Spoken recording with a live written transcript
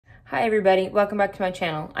Hi everybody, welcome back to my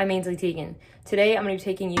channel. I'm Ainsley Teagan. Today I'm going to be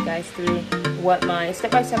taking you guys through what my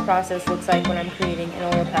step-by-step process looks like when I'm creating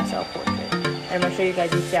an oil pastel portrait. And I'm going to show you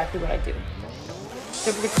guys exactly what I do.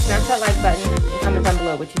 Don't forget to smash that like button and comment down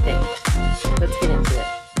below what you think. Let's get into it.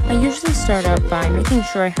 I usually start out by making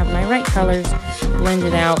sure I have my right colors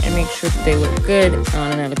blended out and make sure that they look good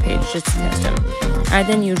on another page just to test them. I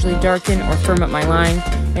then usually darken or firm up my line.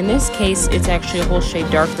 In this case, it's actually a whole shade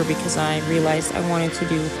darker because I realized I wanted to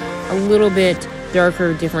do a little bit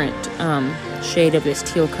darker, different shade of this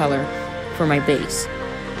teal color for my base.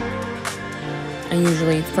 I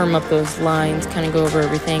usually firm up those lines, kind of go over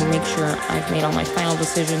everything, make sure I've made all my final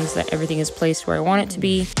decisions, that everything is placed where I want it to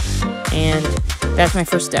be, and that's my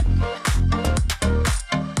first step.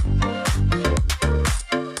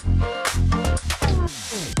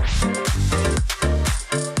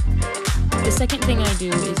 The second thing I do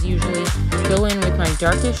is usually go in with my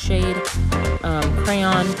darkest shade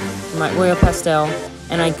crayon, my oil pastel,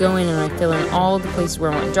 and I go in and I fill in all of the places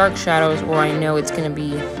where I want dark shadows or I know it's going to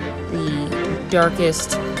be the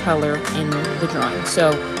darkest color in the drawing.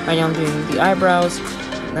 So right now I'm doing the eyebrows.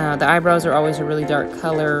 The eyebrows are always a really dark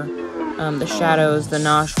color. The shadows, the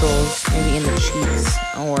nostrils, maybe in the cheeks,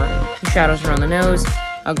 or the shadows around the nose.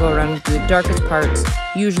 I'll go around and do the darkest parts.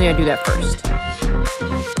 Usually I do that first.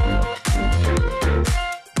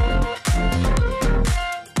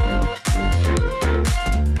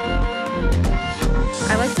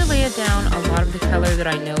 I like to lay it down a lot of the color that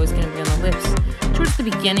I know is going to be on the lips towards the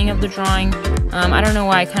beginning of the drawing. I don't know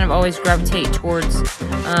why I kind of always gravitate towards,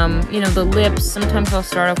 the lips. Sometimes I'll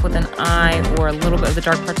start off with an eye or a little bit of the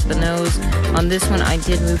dark parts of the nose. On this one, I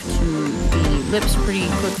did move to the lips pretty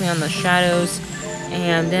quickly on the shadows.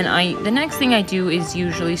 And then the next thing I do is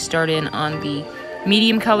usually start in on the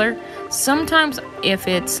medium color. Sometimes if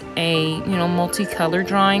it's a, multicolor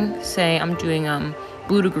drawing, say I'm doing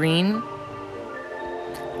blue to green,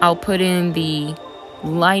 I'll put in the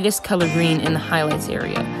lightest color green in the highlights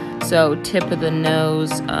area. So tip of the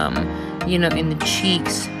nose, in the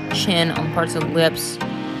cheeks, chin, on parts of the lips,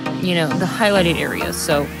 the highlighted areas.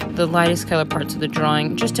 So the lightest color parts of the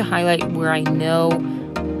drawing, just to highlight where I know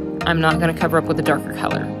I'm not going to cover up with a darker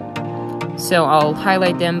color. So I'll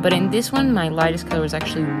highlight them, but in this one, my lightest color is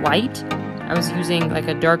actually white. I was using like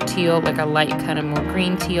a dark teal, like a light kind of more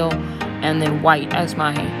green teal, and then white as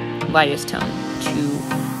my lightest tone to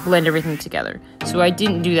blend everything together. So I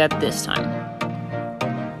didn't do that this time.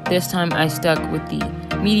 This time I stuck with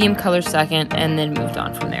the medium color second and then moved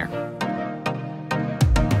on from there.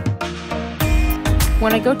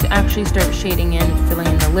 When I go to actually start shading in and filling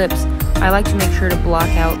in the lips, I like to make sure to block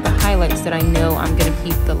out the highlights that I know I'm going to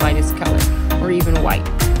keep the lightest color, or even white.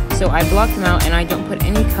 So I block them out and I don't put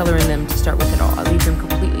any color in them to start with at all. I leave them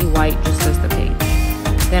completely white just as the page.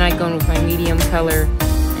 Then I go in with my medium color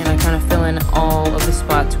and I kind of fill in all of the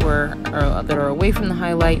spots that are away from the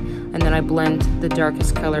highlight, and then I blend the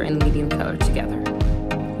darkest color and medium color together,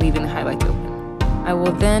 leaving the highlight open. I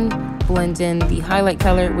will then blend in the highlight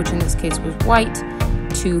color, which in this case was white,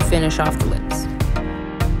 to finish off the lips.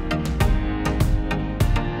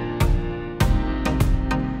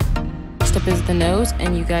 Next up is the nose,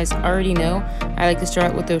 and you guys already know I like to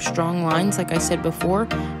start out with those strong lines like I said before,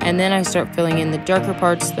 and then I start filling in the darker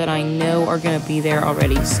parts that I know are going to be there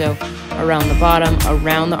already. So around the bottom,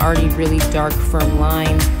 around the already really dark firm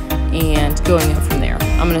line, and going up from there.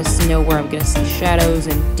 I'm going to know where I'm going to see shadows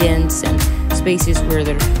and dents and spaces where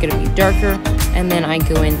they're going to be darker, and then I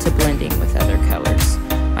go into blending with other colors.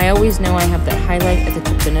 I always know I have that highlight at the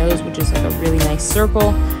tip of the nose, which is like a really nice circle,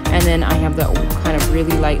 and then I have that kind of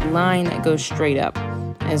really light line that goes straight up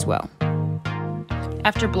as well.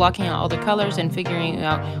 After blocking out all the colors and figuring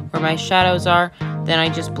out where my shadows are, then I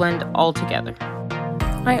just blend all together.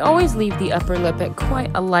 I always leave the upper lip at quite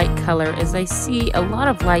a light color, as I see a lot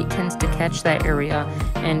of light tends to catch that area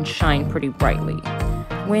and shine pretty brightly.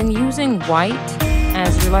 When using white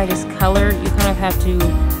as your lightest color, you kind of have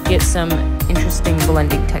to get some interesting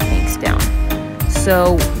blending techniques down.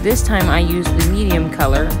 So this time I used the medium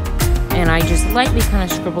color, and I just lightly kind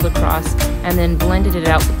of scribbled across and then blended it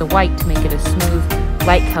out with the white to make it a smooth,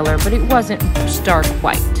 light color, but it wasn't stark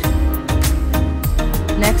white.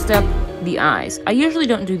 Next up, the eyes. I usually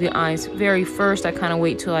don't do the eyes very first. I kind of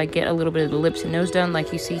wait till I get a little bit of the lips and nose done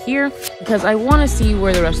like you see here, because I want to see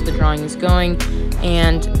where the rest of the drawing is going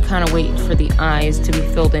and kind of wait for the eyes to be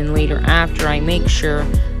filled in later after I make sure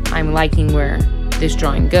I'm liking where this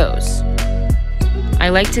drawing goes. I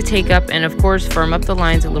like to take up and of course firm up the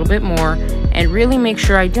lines a little bit more and really make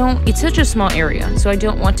sure it's such a small area, so I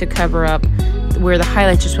don't want to cover up where the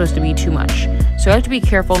highlights are supposed to be too much. So I have to be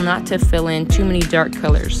careful not to fill in too many dark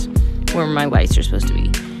colors where my lights are supposed to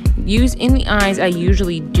be. In the eyes, I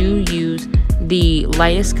usually do use the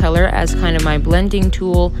lightest color as kind of my blending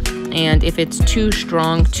tool, and if it's too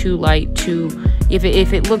strong, too light,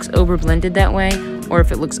 if it looks over blended that way, or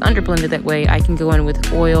if it looks under blended that way, I can go in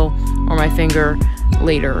with oil or my finger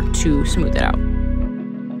later to smooth it out.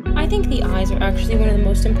 I think the eyes are actually one of the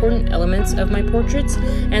most important elements of my portraits,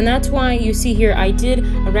 and that's why you see here I did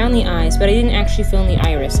around the eyes, but I didn't actually fill in the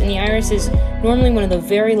iris. And the iris is normally one of the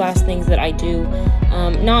very last things that I do.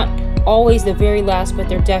 Not always the very last, but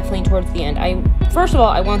they're definitely towards the end. First of all,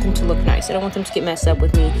 I want them to look nice. I don't want them to get messed up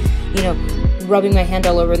with me, you know, rubbing my hand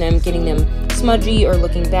all over them, getting them smudgy or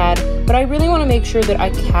looking bad. But I really want to make sure that I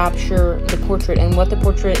capture the portrait and what the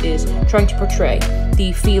portrait is trying to portray,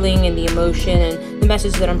 the feeling and the emotion and the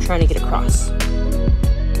message that I'm trying to get across.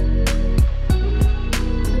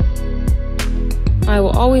 I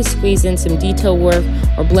will always squeeze in some detail work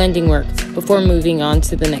or blending work before moving on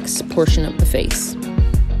to the next portion of the face.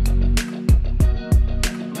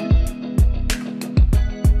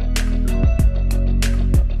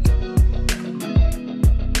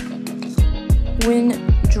 When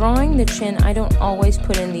drawing the chin, I don't always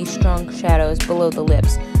put in these strong shadows below the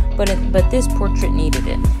lips, but this portrait needed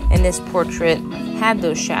it, and this portrait had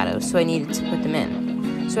those shadows, so I needed to put them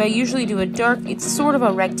in. So I usually do a dark, it's sort of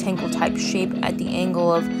a rectangle type shape at the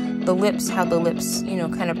angle of the lips, how the lips, you know,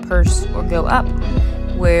 kind of purse or go up,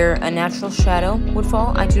 where a natural shadow would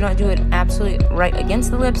fall. I do not do it absolutely right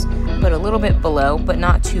against the lips, but a little bit below, but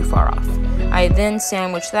not too far off. I then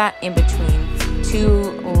sandwich that in between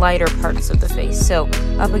two lighter parts of the face. So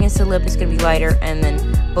up against the lip is going to be lighter, and then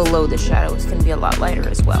below the shadow is going to be a lot lighter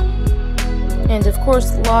as well. And of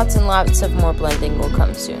course, lots and lots of more blending will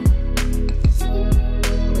come soon.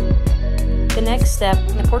 The next step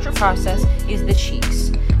in the portrait process is the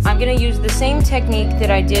cheeks. I'm going to use the same technique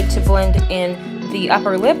that I did to blend in the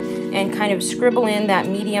upper lip and kind of scribble in that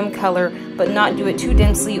medium color, but not do it too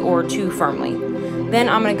densely or too firmly. Then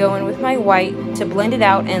I'm going to go in with my white to blend it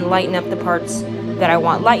out and lighten up the parts that I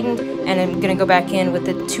want lightened, and I'm going to go back in with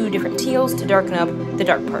the two different teals to darken up the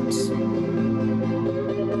dark parts.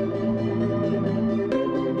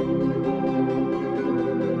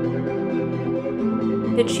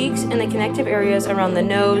 The cheeks and the connective areas around the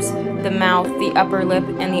nose, the mouth, the upper lip,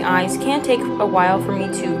 and the eyes can take a while for me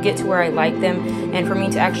to get to where I like them and for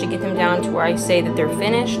me to actually get them down to where I say that they're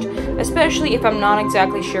finished, especially if I'm not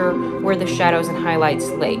exactly sure where the shadows and highlights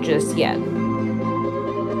lay just yet.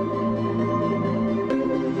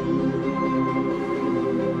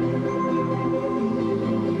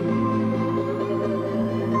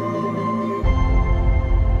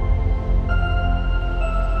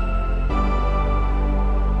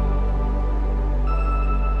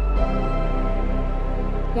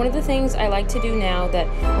 One of the things I like to do now that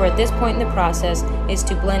we're at this point in the process is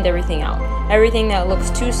to blend everything out. Everything that looks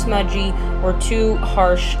too smudgy or too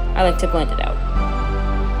harsh, I like to blend it out.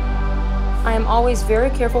 I am always very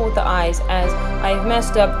careful with the eyes, as I've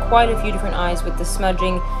messed up quite a few different eyes with the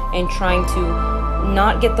smudging and trying to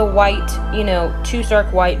not get the white, you know, too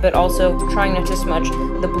stark white, but also trying not to smudge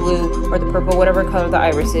the blue or the purple, whatever color the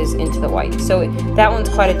iris is, into the white. So that one's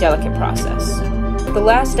quite a delicate process. The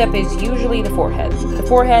last step is usually the forehead. The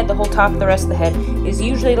forehead, the whole top of the rest of the head, is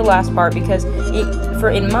usually the last part because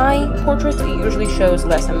in my portraits, it usually shows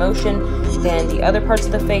less emotion than the other parts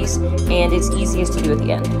of the face, and it's easiest to do at the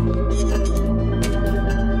end.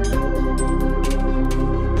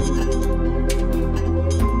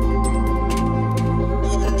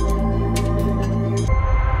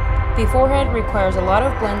 The forehead requires a lot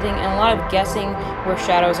of blending and a lot of guessing where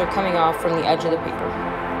shadows are coming off from the edge of the paper.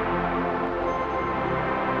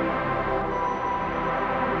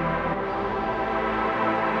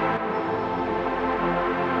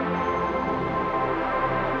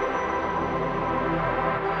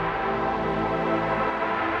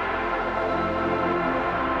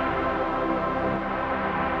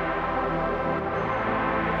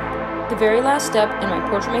 The very last step in my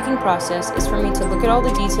portrait making process is for me to look at all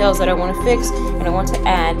the details that I want to fix and I want to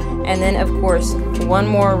add, and then of course one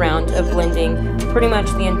more round of blending pretty much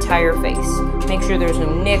the entire face. Make sure there's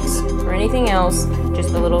no nicks or anything else,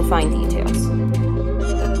 just the little fine details.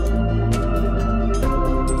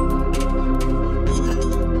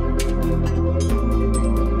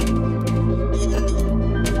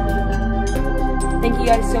 Thank you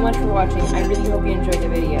guys so much for watching. I really hope you enjoyed the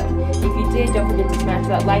video. If you did, don't forget to smash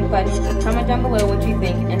that like button, comment down below what you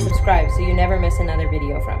think, and subscribe so you never miss another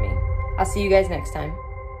video from me. I'll see you guys next time.